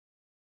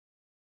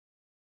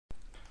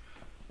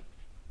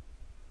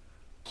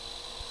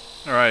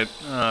Alright,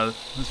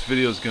 this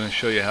video is going to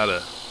show you how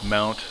to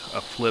mount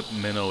a Flip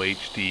MIno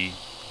HD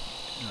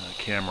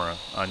camera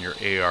on your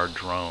AR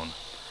drone.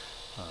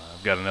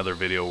 I've got another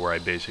video where I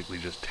basically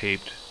just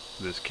taped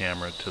this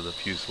camera to the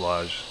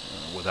fuselage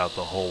without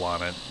the hole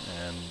on it,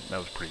 and that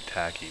was pretty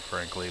tacky,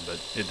 frankly, but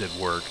it did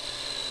work.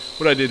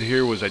 What I did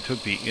here was I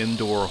took the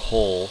indoor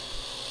hole,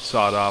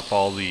 sawed off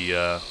all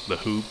the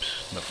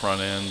hoops in the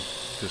front end,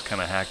 just kind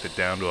of hacked it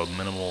down to a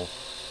minimal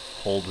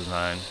hole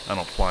design. I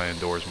don't fly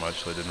indoors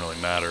much, so it didn't really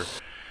matter.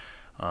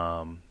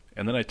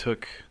 And then I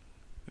took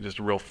just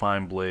a real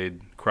fine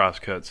blade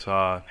crosscut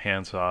saw,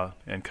 handsaw,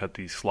 and cut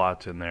these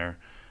slots in there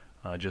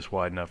just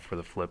wide enough for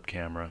the flip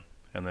camera.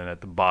 And then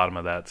at the bottom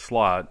of that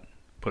slot,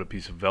 put a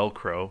piece of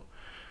Velcro,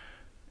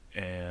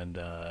 and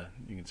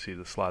you can see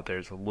the slot there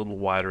is a little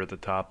wider at the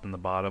top than the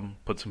bottom.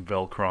 Put some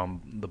Velcro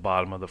on the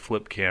bottom of the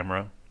flip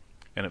camera,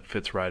 and it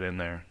fits right in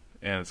there.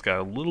 And it's got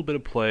a little bit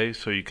of play,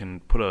 so you can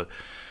put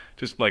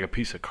just like a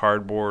piece of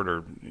cardboard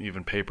or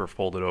even paper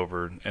folded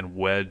over and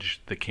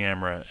wedge the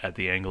camera at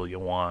the angle you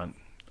want.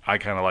 I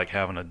kind of like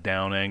having a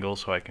down angle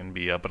so I can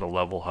be up at a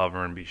level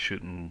hover and be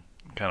shooting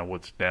kind of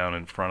what's down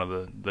in front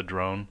of the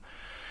drone.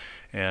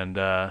 And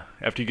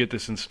after you get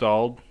this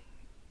installed,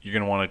 you're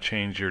going to want to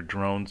change your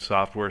drone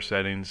software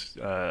settings,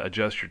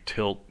 adjust your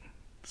tilt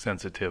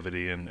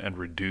sensitivity, and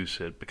reduce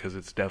it, because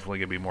it's definitely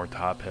going to be more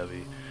top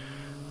heavy.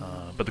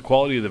 But the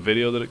quality of the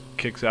video that it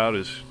kicks out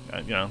is,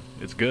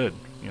 it's good.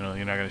 You're not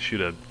going to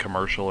shoot a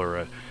commercial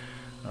or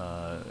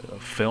a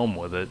film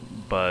with it,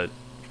 but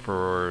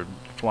for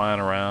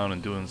flying around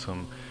and doing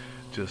some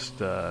just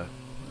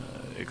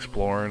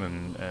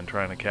exploring and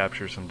trying to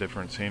capture some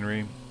different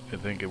scenery, I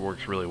think it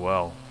works really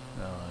well.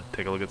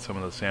 Take a look at some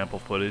of the sample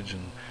footage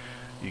and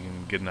you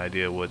can get an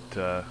idea what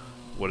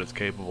it's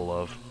capable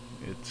of.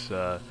 It's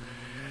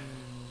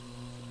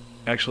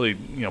actually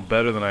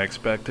better than I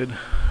expected.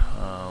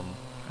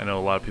 I know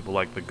a lot of people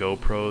like the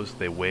GoPros.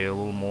 They weigh a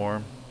little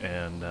more,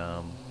 and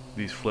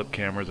these flip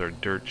cameras are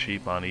dirt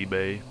cheap on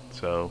eBay,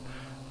 so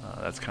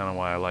that's kind of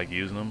why I like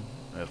using them.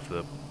 If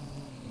the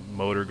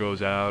motor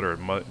goes out or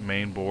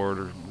main board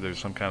or there's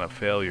some kind of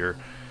failure,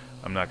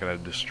 I'm not going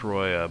to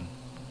destroy a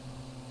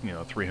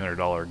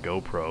 $300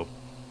 GoPro.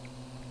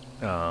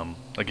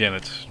 Again,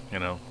 it's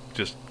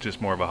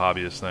just more of a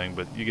hobbyist thing,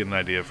 but you get an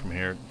idea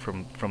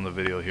from the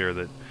video here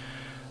that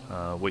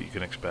what you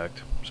can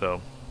expect. So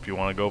if you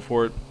want to go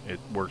for it, it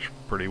works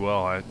pretty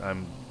well.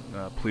 I'm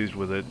pleased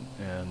with it,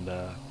 and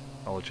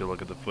I'll let you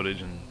look at the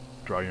footage and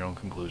draw your own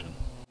conclusion.